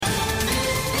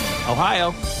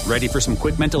Ohio, ready for some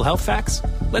quick mental health facts?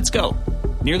 Let's go.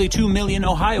 Nearly 2 million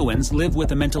Ohioans live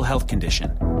with a mental health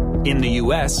condition. In the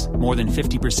U.S., more than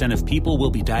 50% of people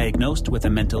will be diagnosed with a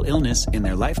mental illness in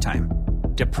their lifetime.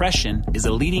 Depression is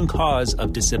a leading cause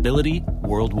of disability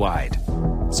worldwide.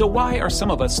 So why are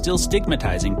some of us still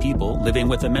stigmatizing people living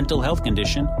with a mental health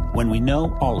condition when we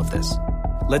know all of this?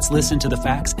 Let's listen to the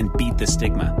facts and beat the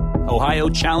stigma. Ohio,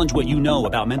 challenge what you know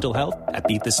about mental health at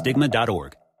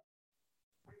beatthestigma.org.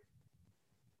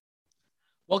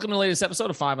 Welcome to the latest episode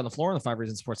of Five on the Floor on the Five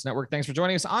Reasons Sports Network. Thanks for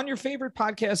joining us on your favorite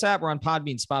podcast app. We're on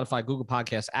Podbean, Spotify, Google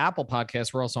Podcasts, Apple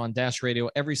Podcasts. We're also on Dash Radio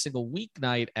every single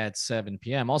weeknight at 7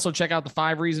 p.m. Also, check out the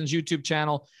Five Reasons YouTube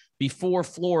channel before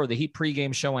Floor, the Heat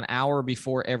pregame show an hour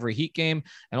before every Heat game,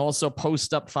 and also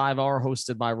Post Up 5 Hour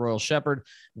hosted by Royal Shepherd.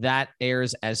 That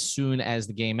airs as soon as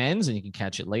the game ends, and you can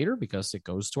catch it later because it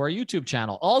goes to our YouTube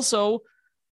channel. Also,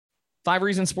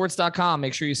 FiveReasonsports.com.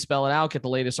 Make sure you spell it out. Get the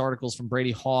latest articles from Brady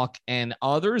Hawk and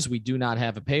others. We do not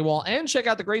have a paywall. And check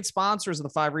out the great sponsors of the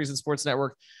Five Reasons Sports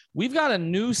Network. We've got a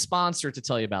new sponsor to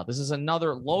tell you about. This is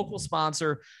another local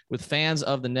sponsor with fans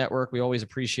of the network. We always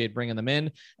appreciate bringing them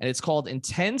in. And it's called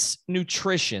Intense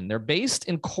Nutrition. They're based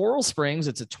in Coral Springs.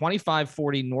 It's at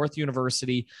 2540 North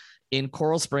University in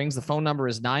Coral Springs. The phone number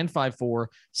is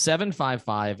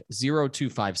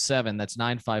 954-755-0257. That's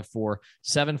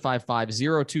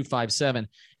 954-755-0257.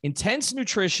 Intense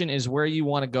Nutrition is where you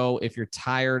want to go if you're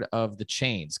tired of the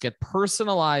chains. Get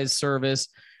personalized service,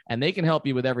 and they can help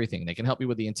you with everything. They can help you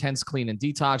with the Intense Clean and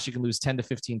Detox. You can lose 10 to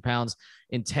 15 pounds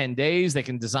in 10 days. They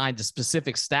can design the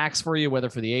specific stacks for you, whether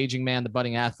for the aging man, the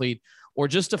budding athlete, or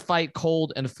just to fight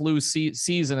cold and flu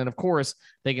season. And of course,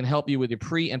 they can help you with your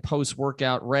pre and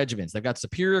post-workout regimens. They've got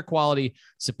superior quality,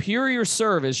 superior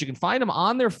service. You can find them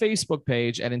on their Facebook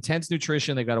page at Intense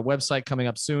Nutrition. They've got a website coming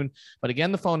up soon. But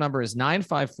again, the phone number is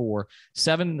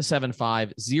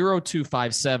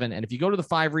 954-775-0257. And if you go to the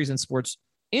Five Reasons Sports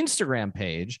Instagram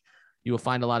page, you will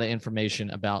find a lot of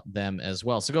information about them as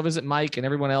well. So go visit Mike and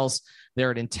everyone else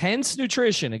there at Intense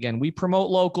Nutrition. Again, we promote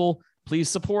local. Please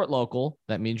support local.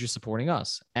 That means you're supporting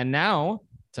us. And now,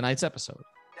 tonight's episode.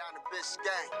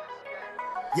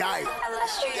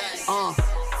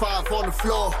 Five on the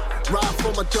floor, ride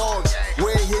for my dogs.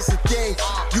 Where here's the thing,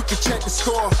 you can check the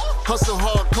score. Hustle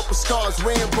hard, couple scars,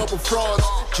 wearing bubble frauds.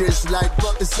 Just like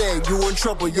Butler said, you in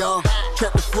trouble, y'all.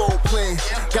 Kept the floor playing,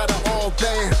 got it all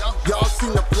banned. Y'all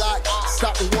seen the block,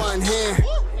 stop with one hand.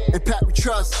 And Pat we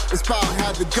trust, Inspire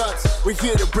have the guts. We're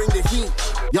here to bring the heat,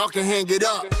 y'all can hang it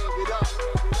up.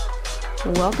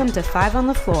 Welcome to Five on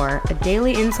the Floor, a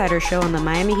daily insider show on the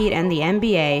Miami Heat and the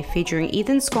NBA, featuring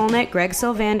Ethan Skolnick, Greg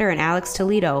Sylvander, and Alex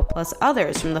Toledo, plus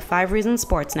others from the Five Reasons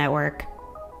Sports Network.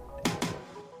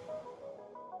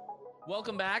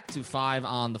 Welcome back to Five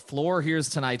on the Floor. Here's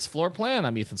tonight's floor plan.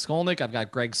 I'm Ethan Skolnick. I've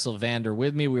got Greg Sylvander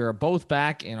with me. We are both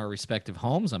back in our respective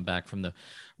homes. I'm back from the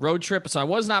road trip, so I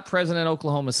was not present in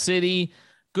Oklahoma City.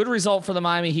 Good result for the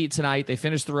Miami Heat tonight. They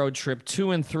finished the road trip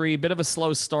 2-3. Bit of a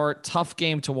slow start. Tough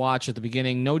game to watch at the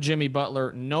beginning. No Jimmy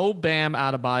Butler. No Bam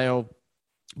Adebayo.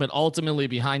 But ultimately,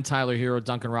 behind Tyler Hero,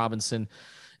 Duncan Robinson,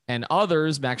 and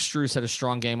others, Max Strus had a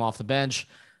strong game off the bench.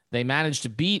 They managed to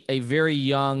beat a very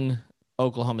young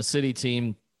Oklahoma City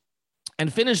team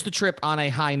and finish the trip on a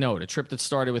high note, a trip that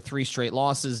started with 3 straight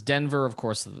losses. Denver, of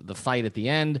course, the fight at the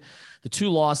end. The 2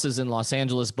 losses in Los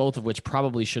Angeles, both of which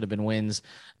probably should have been wins.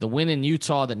 The win in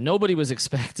Utah that nobody was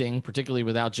expecting, particularly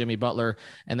without Jimmy Butler.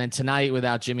 And then tonight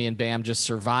without Jimmy and Bam, just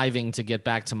surviving to get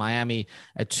back to Miami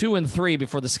at 2-3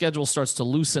 before the schedule starts to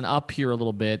loosen up here a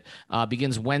little bit.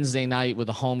 Begins Wednesday night with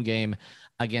a home game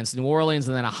against New Orleans,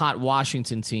 and then a hot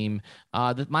Washington team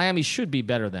that Miami should be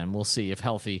better than. We'll see if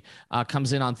healthy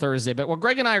comes in on Thursday. But what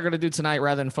Greg and I are going to do tonight,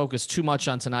 rather than focus too much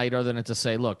on tonight, other than to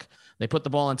say, look, they put the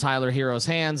ball in Tyler Hero's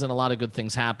hands, and a lot of good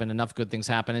things happen. Enough good things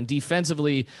happen. And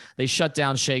defensively, they shut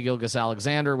down Shai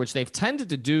Gilgeous-Alexander, which they've tended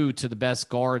to do to the best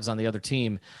guards on the other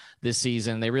team this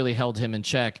season. They really held him in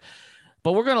check.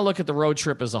 But we're going to look at the road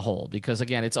trip as a whole because,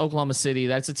 again, it's Oklahoma City.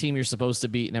 That's a team you're supposed to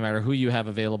beat no matter who you have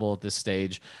available at this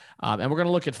stage. And we're going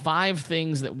to look at 5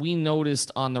 things that we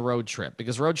noticed on the road trip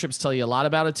because road trips tell you a lot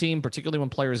about a team, particularly when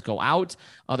players go out.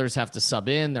 Others have to sub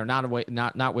in. They're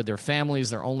not with their families.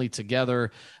 They're only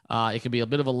together. It can be a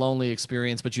bit of a lonely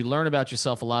experience, but you learn about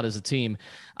yourself a lot as a team.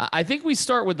 I think we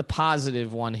start with the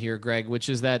positive one here, Greg, which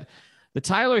is that the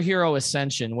Tyler Hero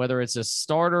ascension, whether it's a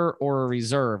starter or a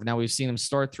reserve, now we've seen him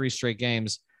start 3 straight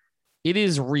games, it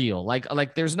is real.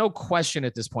 Like there's no question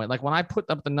at this point. Like when I put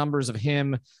up the numbers of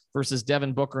him versus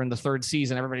Devin Booker in the 3rd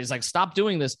season, everybody's like, stop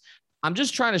doing this. I'm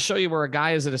just trying to show you where a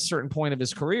guy is at a certain point of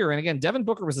his career. And again, Devin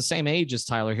Booker was the same age as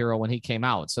Tyler Hero when he came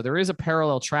out. So there is a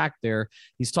parallel track there.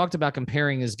 He's talked about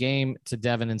comparing his game to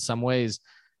Devin in some ways.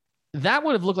 That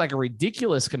would have looked like a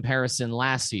ridiculous comparison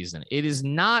last season. It is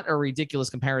not a ridiculous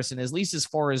comparison, at least as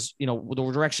far as,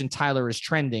 the direction Tyler is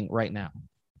trending right now.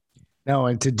 No,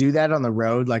 and to do that on the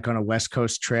road, like on a West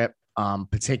Coast trip,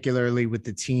 particularly with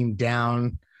the team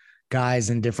down guys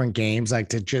in different games, like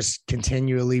to just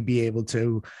continually be able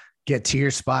to get to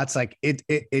your spots, like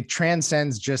it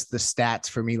transcends just the stats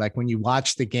for me. Like when you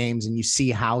watch the games and you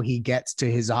see how he gets to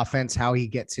his offense, how he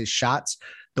gets his shots,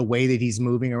 the way that he's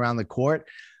moving around the court.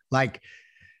 Like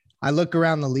I look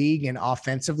around the league and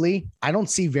offensively, I don't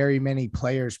see very many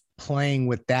players playing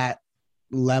with that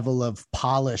level of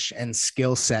polish and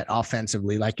skill set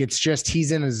offensively. Like it's just,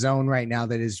 he's in a zone right now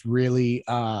that is really,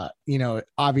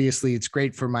 obviously it's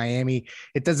great for Miami.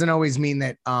 It doesn't always mean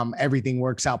that everything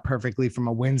works out perfectly from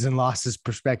a wins and losses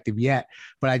perspective yet,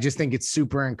 but I just think it's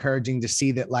super encouraging to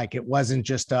see that like it wasn't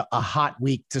just a hot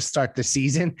week to start the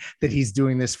season, that he's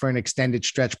doing this for an extended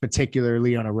stretch,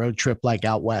 particularly on a road trip like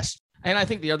out West. And I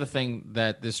think the other thing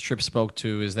that this trip spoke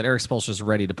to is that Erik Spoelstra is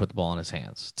ready to put the ball in his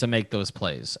hands to make those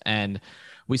plays. And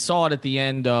we saw it at the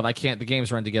end of, the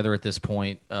games run together at this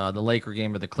point, the Laker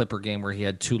game or the Clipper game where he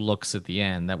had two looks at the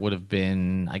end. That would have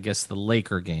been, I guess, the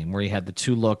Laker game where he had the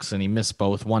two looks and he missed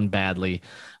both, one badly.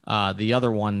 The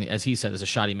other one, as he said, is a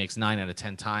shot he makes 9 out of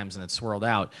 10 times and it swirled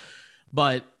out.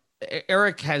 But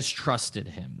Erik has trusted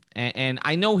him. And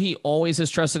I know he always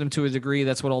has trusted him to a degree.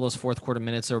 That's what all those fourth quarter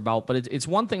minutes are about. But it's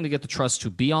one thing to get the trust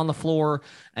to be on the floor,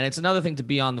 and it's another thing to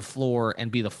be on the floor and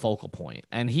be the focal point.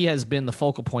 And he has been the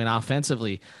focal point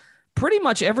offensively pretty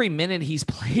much every minute he's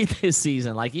played this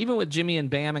season. Like even with Jimmy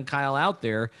and Bam and Kyle out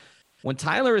there, when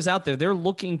Tyler is out there, they're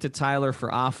looking to Tyler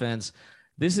for offense.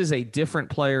 This is a different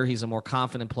player. He's a more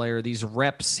confident player. These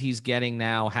reps he's getting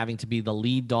now, having to be the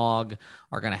lead dog,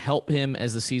 are going to help him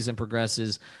as the season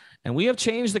progresses. And we have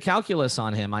changed the calculus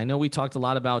on him. I know we talked a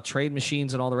lot about trade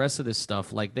machines and all the rest of this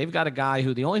stuff. Like they've got a guy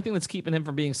who the only thing that's keeping him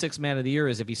from being sixth man of the year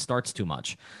is if he starts too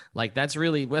much. Like that's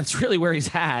really where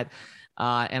he's at.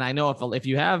 And I know if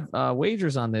you have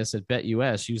wagers on this at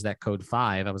BetUS, use that code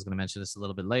 5. I was going to mention this a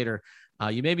little bit later.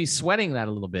 You may be sweating that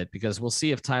a little bit because we'll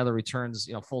see if Tyler returns,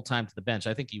 full time to the bench.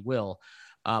 I think he will,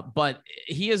 but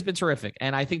he has been terrific,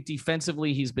 and I think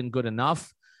defensively he's been good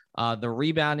enough. The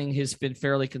rebounding has been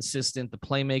fairly consistent. The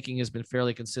playmaking has been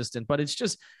fairly consistent. But it's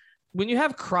just when you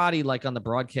have Crotty like on the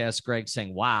broadcast, Greg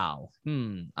saying, "Wow,"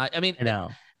 I mean, I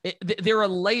know. There are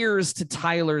layers to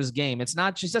Tyler's game. It's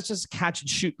not just that's just a catch and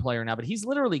shoot player now, but he's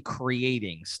literally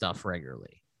creating stuff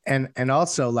regularly. And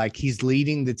also like he's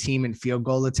leading the team in field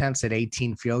goal attempts at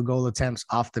 18 field goal attempts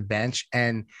off the bench.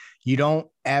 And you don't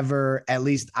ever, at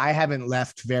least I haven't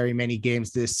left very many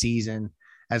games this season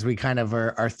as we kind of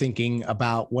are thinking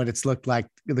about what it's looked like,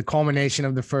 the culmination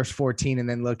of the first 14 and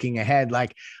then looking ahead.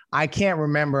 Like I can't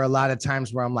remember a lot of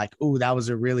times where I'm like, "Ooh, that was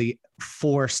a really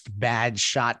forced bad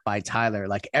shot by Tyler."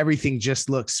 Like everything just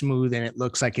looks smooth and it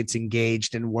looks like it's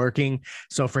engaged and working.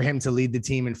 So for him to lead the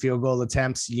team in field goal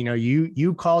attempts,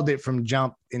 you called it from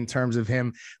jump in terms of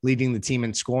him leading the team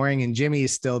in scoring, and Jimmy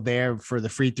is still there for the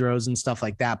free throws and stuff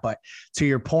like that. But to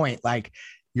your point, like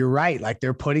you're right. Like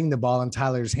they're putting the ball in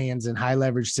Tyler's hands in high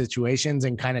leverage situations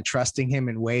and kind of trusting him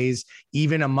in ways,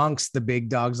 even amongst the big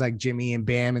dogs like Jimmy and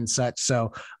Bam and such.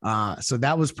 So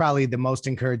that was probably the most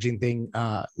encouraging thing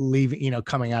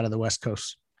coming out of the West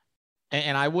Coast.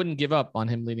 And I wouldn't give up on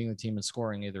him leading the team in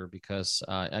scoring either, because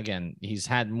again, he's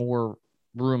had more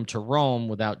room to roam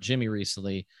without Jimmy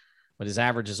recently, but his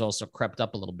average has also crept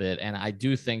up a little bit. And I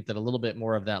do think that a little bit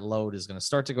more of that load is going to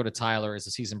start to go to Tyler as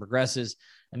the season progresses.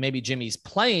 And maybe Jimmy's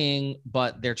playing,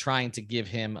 but they're trying to give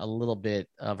him a little bit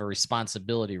of a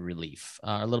responsibility relief,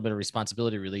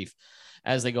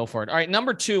 as they go forward. All right,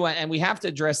 number 2, and we have to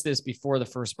address this before the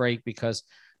first break because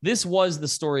this was the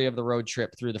story of the road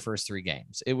trip through the first 3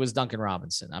 games. It was Duncan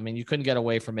Robinson. I mean, you couldn't get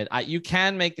away from it. You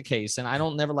can make the case, and I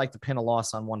don't never like to pin a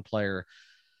loss on one player,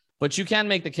 but you can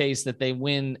make the case that they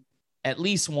win at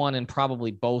least one and probably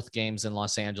both games in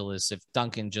Los Angeles if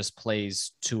Duncan just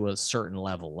plays to a certain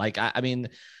level. Like, I mean,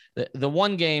 the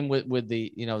one game with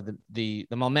the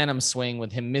momentum swing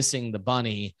with him missing the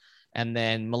bunny and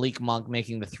then Malik Monk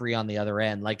making the 3 on the other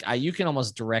end, like you can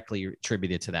almost directly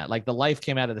attribute it to that. Like the life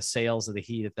came out of the sails of the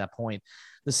Heat at that point.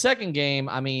 The second game,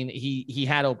 I mean, he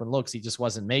had open looks. He just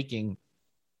wasn't making,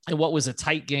 and what was a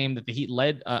tight game that the Heat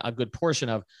led a good portion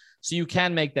of. So you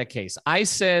can make that case. I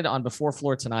said on Before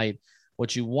Floor tonight,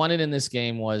 what you wanted in this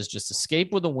game was just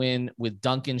escape with a win with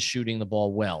Duncan shooting the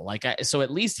ball well. So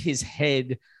at least his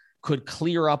head could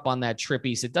clear up on that trip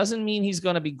piece. It doesn't mean he's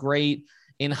going to be great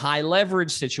in high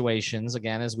leverage situations,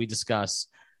 again, as we discuss,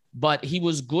 but he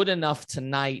was good enough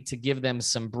tonight to give them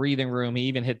some breathing room. He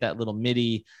even hit that little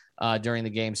midi during the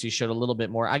game. So he showed a little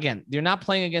bit more. Again, you're not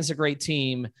playing against a great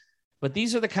team, but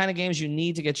these are the kind of games you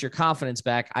need to get your confidence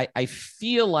back. I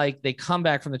feel like they come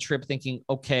back from the trip thinking,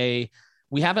 okay,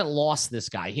 we haven't lost this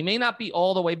guy. He may not be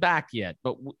all the way back yet,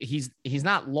 but he's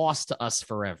not lost to us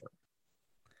forever.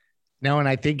 No, and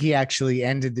I think he actually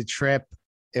ended the trip,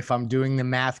 if I'm doing the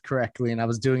math correctly, and I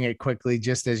was doing it quickly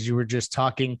just as you were just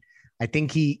talking. I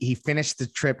think he finished the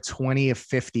trip 20 of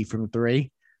 50 from three.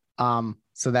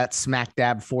 So that's smack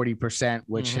dab 40%,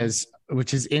 which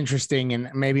is interesting. And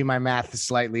maybe my math is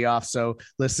slightly off. So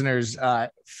listeners,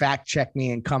 fact check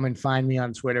me and come and find me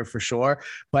on Twitter for sure.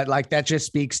 But like, that just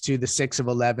speaks to the 6 of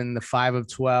 11, the 5 of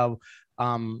 12.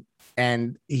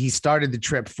 And he started the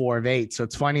trip 4 of 8. So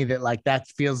it's funny that like that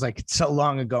feels like it's so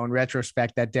long ago. In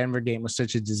retrospect, that Denver game was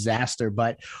such a disaster.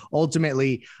 But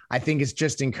ultimately, I think it's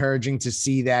just encouraging to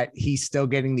see that he's still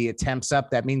getting the attempts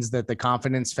up. That means that the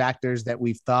confidence factors that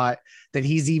we've thought that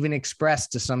he's even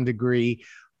expressed to some degree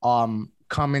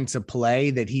come into play,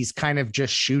 that he's kind of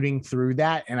just shooting through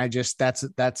that. And I just, that's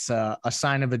a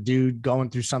sign of a dude going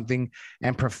through something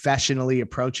and professionally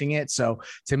approaching it. So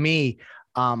to me,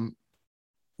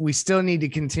 we still need to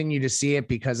continue to see it,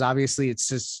 because obviously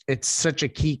it's such a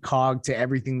key cog to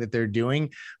everything that they're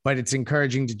doing, but it's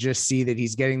encouraging to just see that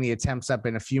he's getting the attempts up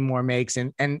in a few more makes.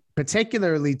 And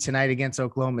particularly tonight against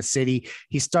Oklahoma City,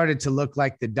 he started to look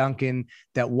like the Duncan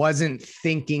that wasn't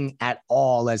thinking at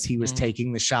all as he was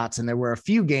taking the shots. And there were a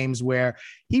few games where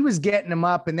he was getting them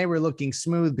up and they were looking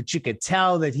smooth, but you could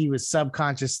tell that he was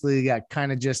subconsciously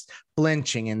kind of just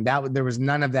flinching. And there was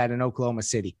none of that in Oklahoma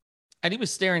City. And he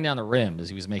was staring down the rim as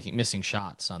he was missing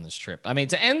shots on this trip. I mean,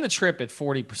 to end the trip at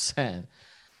 40%,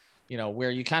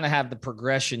 where you kind of have the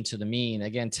progression to the mean,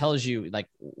 again, tells you like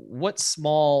what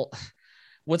small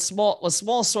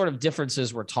sort of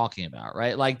differences we're talking about,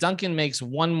 right? Like Duncan makes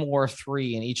one more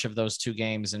 3 in each of those 2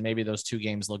 games, and maybe those 2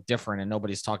 games look different and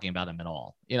nobody's talking about him at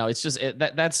all. It's just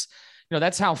that's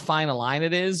how fine a line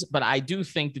it is. But I do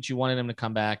think that you wanted him to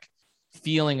come back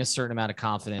feeling a certain amount of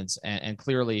confidence, and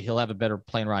clearly he'll have a better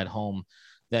plane ride home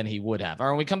than he would have. All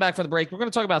right, when we come back from the break, we're going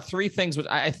to talk about 3 things, which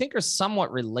I think are somewhat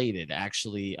related,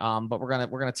 actually. But we're going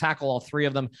to tackle all 3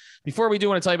 of them. Before we do,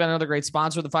 I want to tell you about another great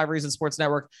sponsor, the 5 Reasons Sports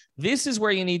Network. This is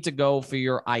where you need to go for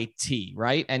your IT,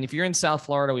 right? And if you're in South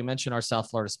Florida, we mentioned our South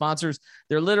Florida sponsors.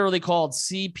 They're literally called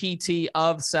CPT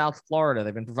of South Florida.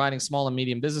 They've been providing small and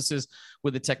medium businesses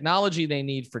with the technology they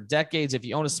need for decades. If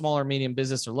you own a small or medium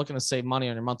business or looking to save money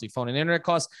on your monthly phone and internet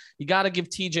costs, you got to give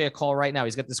TJ a call right now.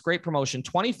 He's got this great promotion,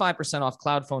 25% off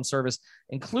cloud phone service,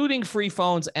 including free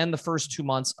phones and the first 2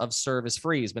 months of service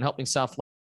free. He's been helping South Florida.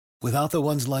 Without the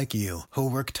ones like you who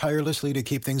work tirelessly to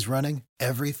keep things running,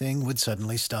 everything would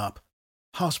suddenly stop.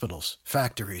 Hospitals,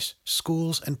 factories,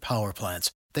 schools, and power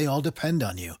plants, they all depend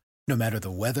on you. No matter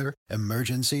the weather,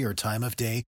 emergency, or time of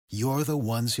day, you're the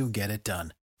ones who get it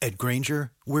done. At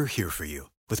Grainger, we're here for you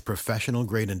with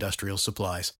professional-grade industrial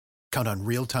supplies. Count on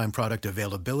real-time product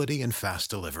availability and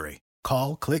fast delivery.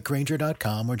 Call, click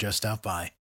Grainger.com, or just stop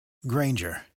by.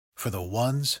 Grainger, for the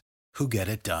ones who get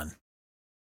it done.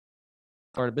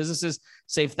 Florida businesses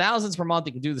save thousands per month.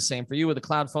 You can do the same for you with a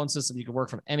cloud phone system. You can work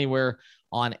from anywhere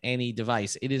on any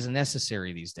device. It is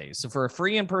necessary these days. So for a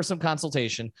free in-person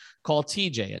consultation, call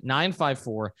TJ at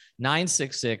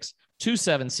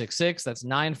 954-966-2766. That's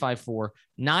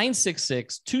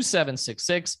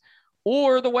 954-966-2766.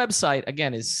 Or the website,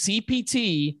 again, is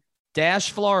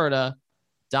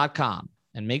cpt-florida.com.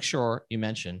 And make sure you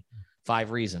mention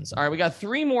 5 Reasons. All right, we got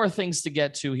 3 more things to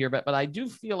get to here, but I do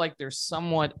feel like they're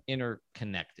somewhat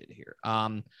interconnected here.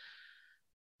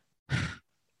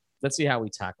 Let's see how we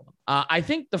tackle them. I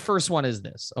think the first one is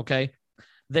this, okay?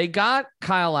 They got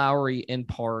Kyle Lowry in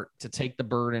part to take the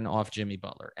burden off Jimmy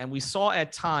Butler. And we saw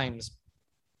at times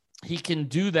he can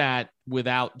do that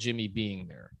without Jimmy being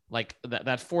there. Like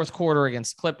that fourth quarter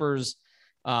against Clippers,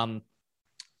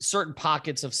 certain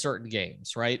pockets of certain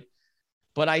games, right?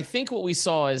 But I think what we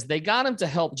saw is they got him to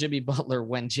help Jimmy Butler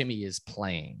when Jimmy is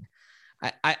playing.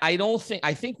 I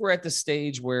think we're at the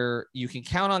stage where you can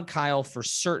count on Kyle for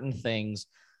certain things,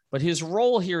 but his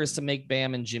role here is to make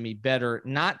Bam and Jimmy better,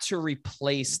 not to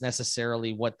replace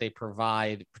necessarily what they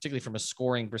provide, particularly from a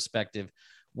scoring perspective,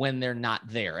 when they're not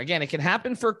there. Again, it can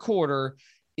happen for a quarter.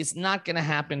 It's not going to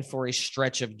happen for a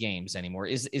stretch of games anymore.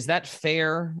 Is that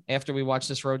fair after we watch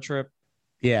this road trip?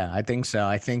 Yeah, I think so.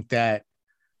 I think that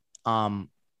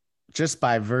just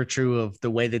by virtue of the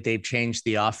way that they've changed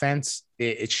the offense,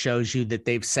 it shows you that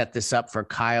they've set this up for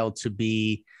Kyle to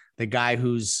be the guy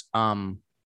who's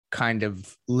kind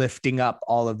of lifting up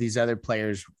all of these other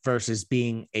players versus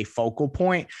being a focal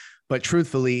point. But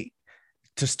truthfully,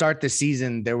 to start the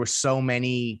season, there were so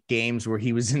many games where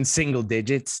he was in single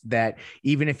digits that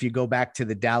even if you go back to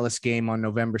the Dallas game on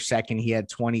November 2nd, he had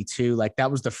 22. Like, that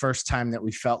was the first time that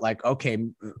we felt like, okay,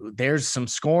 there's some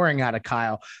scoring out of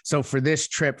Kyle. So for this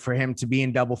trip, for him to be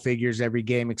in double figures every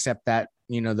game, except that,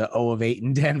 the 0 of 8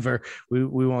 in Denver, we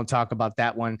won't talk about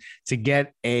that one, to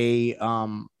get a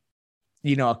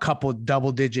couple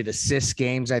double digit assist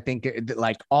games. I think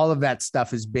like all of that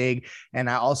stuff is big. And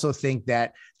I also think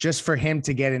that just for him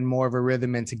to get in more of a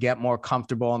rhythm and to get more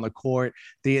comfortable on the court,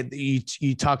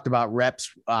 you talked about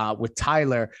reps with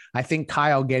Tyler. I think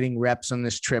Kyle getting reps on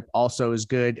this trip also is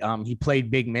good. He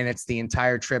played big minutes the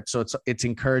entire trip. So it's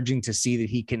encouraging to see that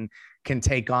he can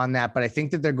take on that. But I think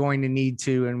that they're going to need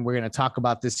to, and we're going to talk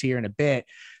about this here in a bit,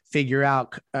 figure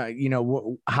out,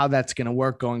 how that's going to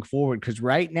work going forward. Because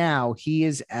right now he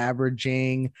is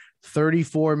averaging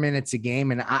 34 minutes a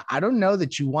game. And I don't know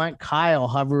that you want Kyle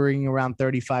hovering around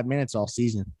 35 minutes all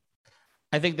season.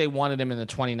 I think they wanted him in the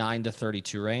 29 to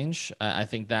 32 range. I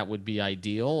think that would be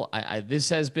ideal. This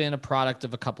has been a product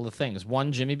of a couple of things.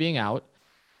 One, Jimmy being out,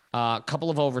 a couple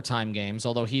of overtime games,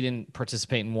 although he didn't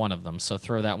participate in one of them. So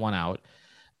throw that one out.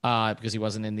 Because he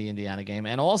wasn't in the Indiana game.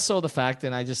 And also the fact,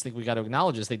 and I just think we got to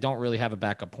acknowledge this, they don't really have a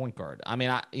backup point guard. I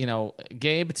mean,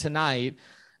 Gabe tonight,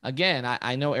 again,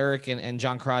 I know Eric and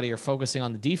John Crotty are focusing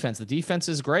on the defense. The defense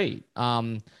is great.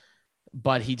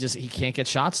 But he can't get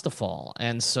shots to fall.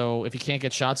 And so if he can't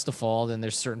get shots to fall, then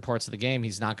there's certain parts of the game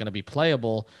he's not going to be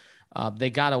playable.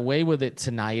 They got away with it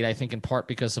tonight, I think in part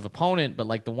because of opponent, but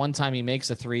like the one time he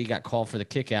makes a three, got called for the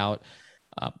kick out.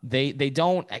 They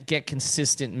don't get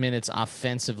consistent minutes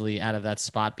offensively out of that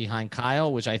spot behind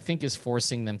Kyle, which I think is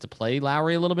forcing them to play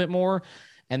Lowry a little bit more.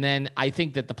 And then I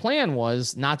think that the plan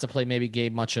was not to play maybe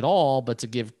Gabe much at all, but to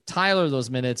give Tyler those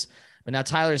minutes. But now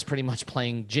Tyler is pretty much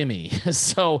playing Jimmy.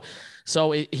 so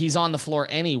he's on the floor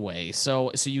anyway.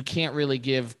 So you can't really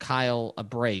give Kyle a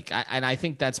break. And I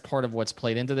think that's part of what's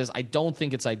played into this. I don't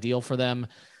think it's ideal for them.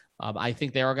 I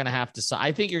think they are going to have to.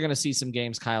 I think you're going to see some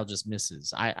games Kyle just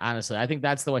misses. I think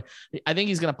that's the way. I think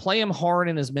he's going to play him hard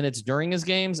in his minutes during his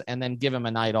games and then give him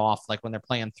a night off, like when they're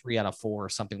playing 3 out of 4 or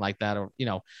something like that, or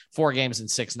 4 games in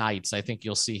 6 nights. I think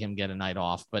you'll see him get a night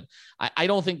off. But I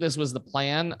don't think this was the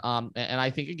plan. And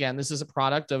I think again, this is a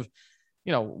product of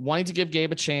wanting to give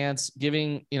Gabe a chance,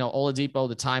 giving Oladipo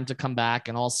the time to come back,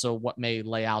 and also what may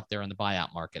lay out there in the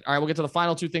buyout market. All right, we'll get to the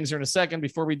final 2 things here in a second.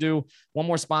 Before we do, one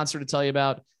more sponsor to tell you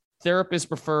about. Therapist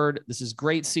Preferred. This is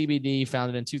great CBD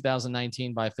founded in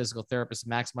 2019 by a physical therapist to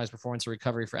maximize performance and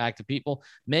recovery for active people.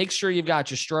 Make sure you've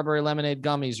got your strawberry lemonade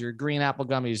gummies, your green apple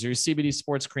gummies, your CBD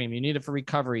sports cream. You need it for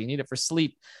recovery. You need it for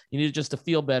sleep. You need it just to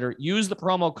feel better. Use the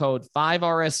promo code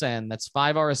 5RSN. That's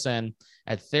 5RSN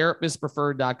at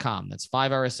therapistpreferred.com. That's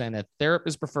 5RSN at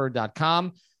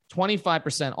therapistpreferred.com.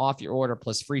 25% off your order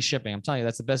plus free shipping. I'm telling you,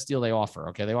 that's the best deal they offer.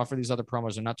 Okay. They offer these other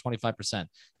promos. They're not 25%.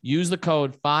 Use the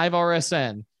code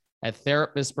 5RSN at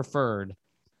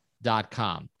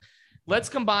therapistpreferred.com. Let's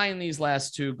combine these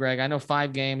last 2, Greg. I know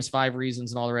 5 games, 5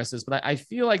 reasons, and all the rest of this, but I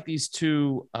feel like these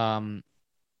 2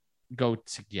 go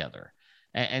together.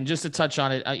 And just to touch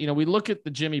on it, we look at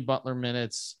the Jimmy Butler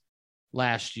minutes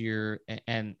last year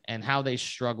and how they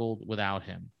struggled without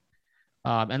him.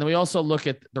 And then we also look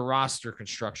at the roster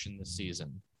construction this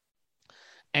season.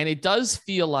 And it does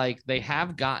feel like they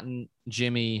have gotten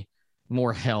Jimmy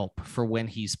more help for when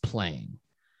he's playing.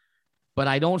 But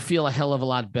I don't feel a hell of a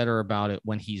lot better about it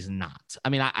when he's not. I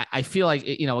mean, I feel like,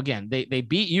 again, they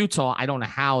beat Utah. I don't know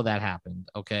how that happened.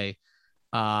 Okay.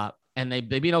 And they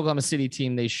beat Oklahoma City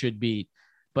team they should beat.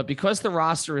 But because the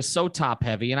roster is so top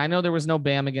heavy, and I know there was no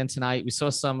Bam again tonight. We saw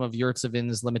some of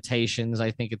Yurtseven's limitations,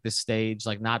 I think, at this stage,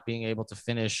 like not being able to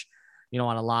finish,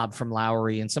 on a lob from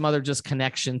Lowry and some other just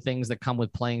connection things that come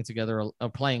with playing together or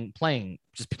playing,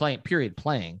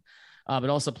 but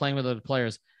also playing with other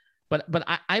players. But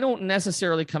I don't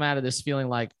necessarily come out of this feeling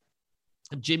like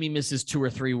if Jimmy misses 2 or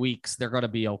 3 weeks, they're going to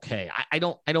be okay. I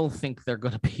don't think they're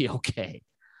going to be okay.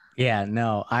 Yeah,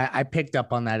 no, I picked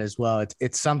up on that as well.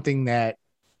 It's something that,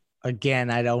 again,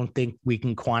 I don't think we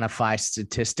can quantify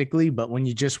statistically, but when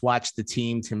you just watch the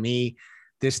team, to me,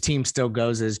 this team still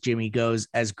goes as Jimmy goes.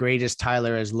 As great as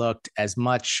Tyler has looked, as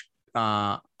much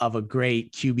of a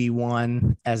great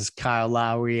QB1 as Kyle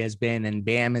Lowry has been, and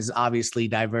Bam has obviously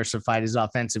diversified his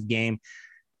offensive game.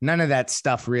 None of that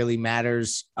stuff really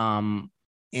matters. Like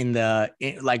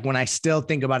when I still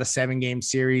think about a 7-game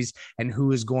series and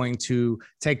who is going to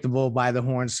take the bull by the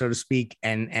horns, so to speak,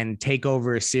 and take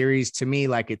over a series, to me,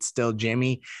 like, it's still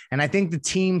Jimmy. And I think the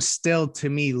team still, to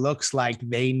me, looks like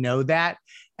they know that.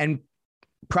 and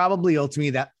probably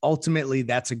ultimately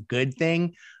that's a good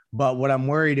thing. But what I'm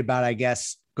worried about, I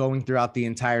guess, going throughout the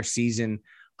entire season,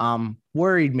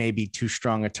 worried may be too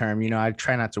strong a term. I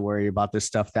try not to worry about this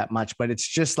stuff that much, but it's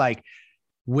just like,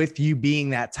 with you being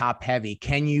that top heavy,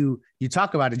 can you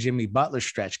talk about a Jimmy Butler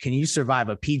stretch? Can you survive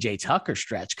a PJ Tucker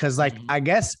stretch? Cause like, I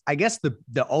guess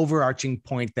the overarching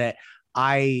point that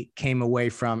I came away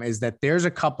from is that there's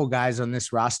a couple guys on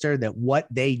this roster that what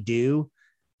they do,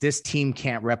 this team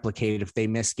can't replicate if they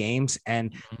miss games.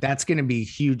 And that's going to be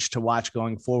huge to watch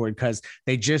going forward, because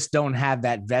they just don't have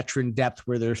that veteran depth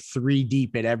where they're 3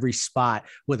 deep at every spot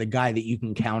with a guy that you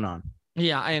can count on.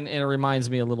 Yeah. And it reminds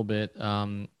me a little bit,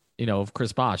 of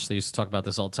Chris Bosh. They used to talk about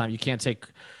this all the time. You can't take,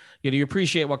 you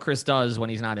appreciate what Chris does when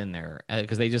he's not in there,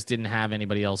 because they just didn't have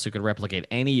anybody else who could replicate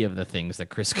any of the things that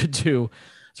Chris could do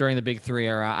during the Big Three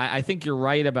era. I think you're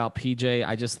right about PJ.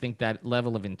 I just think that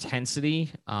level of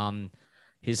intensity,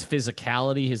 his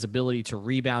physicality, his ability to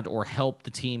rebound or help the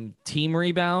team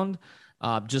rebound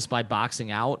just by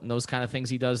boxing out and those kind of things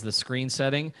he does, the screen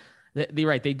setting. You're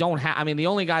right. They don't have, the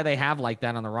only guy they have like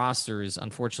that on the roster is,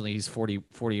 unfortunately, he's 40,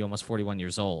 almost 41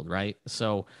 years old. Right.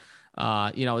 So,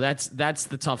 that's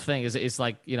the tough thing is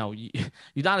like, Udonis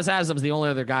Haslem's the only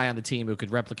other guy on the team who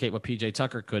could replicate what PJ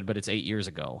Tucker could, but it's 8 years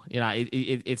ago.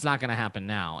 It's not going to happen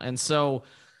now. And so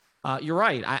you're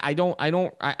right.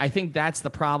 I think that's the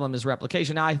problem, is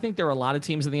replication. Now, I think there are a lot of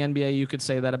teams in the NBA you could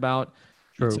say that about.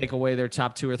 Take away their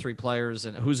top 2 or 3 players,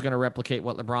 and who's going to replicate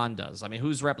what LeBron does?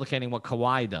 Who's replicating what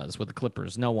Kawhi does with the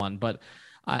Clippers? No one. But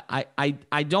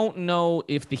I don't know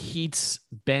if the Heat's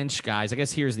bench guys, I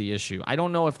guess here's the issue. I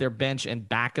don't know if their bench and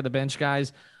back of the bench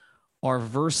guys are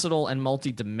versatile and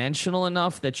multidimensional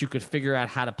enough that you could figure out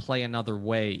how to play another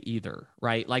way either,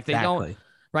 right? Like they don't,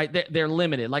 right? They're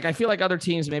limited. Like I feel like other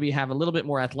teams maybe have a little bit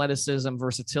more athleticism,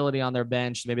 versatility on their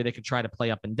bench. Maybe they could try to play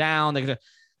up and down. The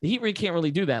Heat can't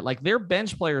really do that. Like their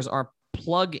bench players are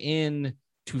plug in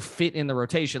to fit in the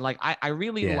rotation. Like I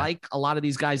really like a lot of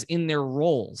these guys in their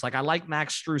roles. Like I like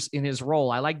Max Strus in his role.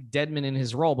 I like Dedmon in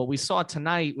his role, but we saw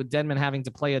tonight with Dedmon having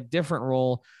to play a different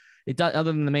role. It does,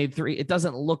 other than the made 3, it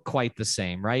doesn't look quite the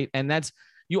same. Right. And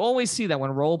you always see that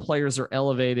when role players are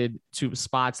elevated to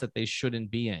spots that they shouldn't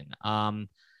be in.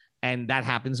 And that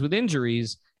happens with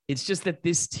injuries. It's just that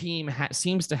this team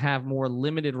seems to have more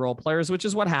limited role players, which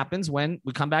is what happens when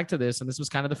we come back to this. And this was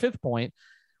kind of the 5th point,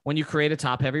 when you create a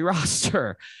top heavy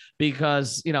roster,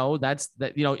 because,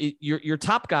 your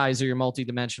top guys are your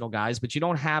multidimensional guys, but you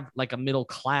don't have like a middle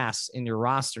class in your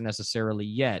roster necessarily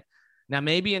yet. Now,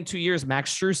 maybe in 2 years,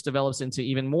 Max Strus develops into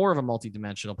even more of a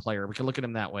multidimensional player. We can look at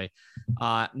him that way.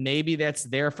 Maybe that's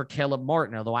there for Caleb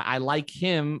Martin, although I like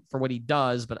him for what he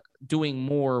does, but doing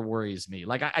more worries me.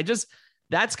 Like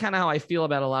that's kind of how I feel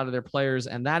about a lot of their players.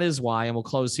 And that is why, and we'll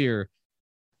close here,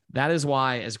 that is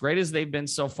why, as great as they've been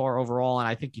so far overall, and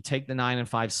I think you take the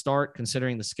 9-5 start,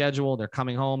 considering the schedule, they're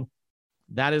coming home.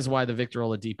 That is why the Victor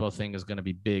Oladipo thing is going to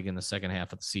be big in the second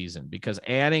half of the season, because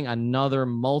adding another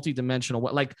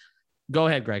multidimensional, like, go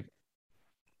ahead, Greg.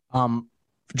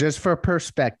 Just for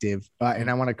perspective, and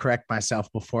I want to correct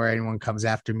myself before anyone comes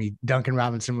after me, Duncan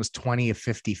Robinson was 20 of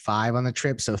 55 on the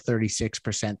trip, so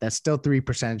 36%. That's still 3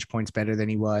 percentage points better than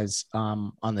he was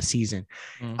on the season.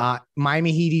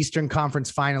 Miami Heat Eastern Conference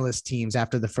finalist teams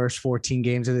after the first 14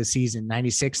 games of the season,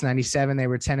 96-97, they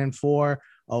were 10-4.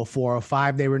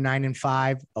 04-05, they were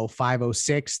 9-5.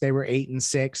 05-06, they were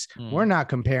 8-6. We're not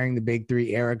comparing the Big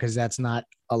 3 era because that's not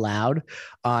allowed.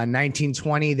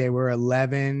 19-20, they were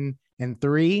 11-3,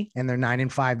 and they're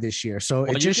 9-5 this year. So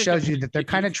it just shows you that they're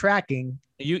kind of tracking.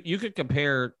 You could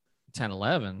compare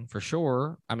 10-11 for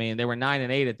sure. They were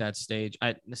 9-8 at that stage.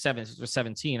 At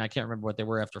 17, I can't remember what they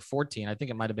were after 14. I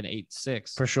think it might have been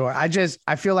 8-6 for sure. I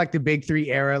feel like the Big 3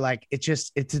 era, like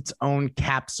it's its own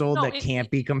capsule that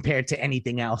can't be compared to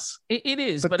anything else. It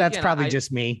is, but that's again, probably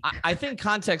just me. I think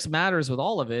context matters with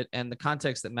all of it, and the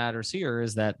context that matters here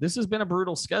is that this has been a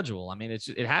brutal schedule.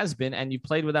 It has been, and you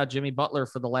played without Jimmy Butler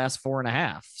for the last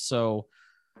 4.5. So,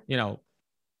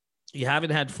 you haven't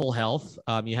had full health.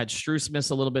 You had Strus miss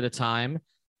a little bit of time.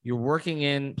 You're working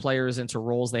in players into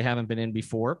roles they haven't been in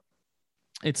before.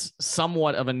 It's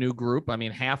somewhat of a new group.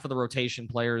 Half of the rotation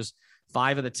players,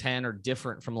 5 of the 10 are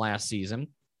different from last season.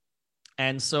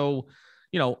 And so,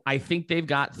 I think they've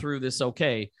got through this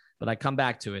okay, but I come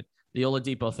back to it. The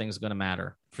Oladipo thing is going to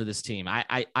matter for this team.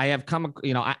 I have come,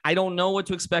 I don't know what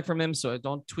to expect from him. So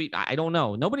don't tweet. I don't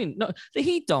know. The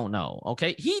Heat don't know.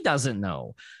 Okay. He doesn't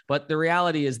know, but the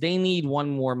reality is they need one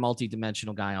more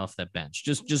multidimensional guy off that bench.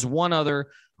 Just one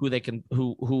other who they can,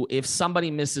 who if somebody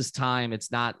misses time,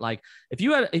 it's not like if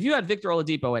you had Victor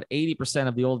Oladipo at 80%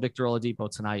 of the old Victor Oladipo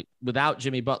tonight without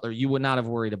Jimmy Butler, you would not have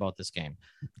worried about this game.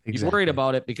 Exactly. You worried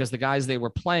about it because the guys they were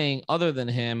playing other than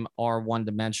him are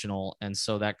one-dimensional, and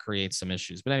so that creates some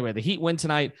issues. But anyway, the Heat win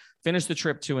tonight, finish the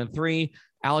trip 2-3.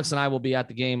 Alex and I will be at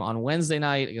the game on Wednesday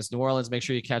night against New Orleans. Make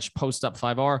sure you catch Post Up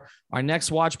 5R. Our next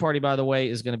watch party, by the way,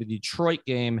 is going to be the Detroit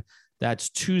game.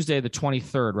 That's Tuesday, the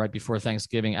 23rd, right before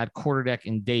Thanksgiving at Quarterdeck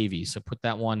in Davie. So put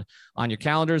that one on your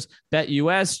calendars.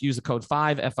 BetUS, use the code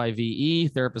 5,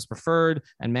 FIVE, Therapist Preferred,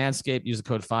 and Manscaped, use the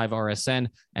code 5RSN.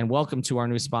 And welcome to our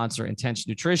new sponsor, Intention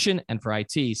Nutrition, and for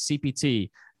IT,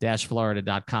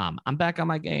 CPT-Florida.com. I'm back on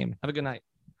my game. Have a good night.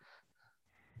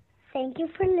 Thank you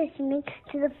for listening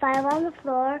to the 5 on the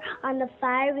Floor on the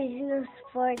 5 Regional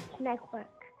Sports Network.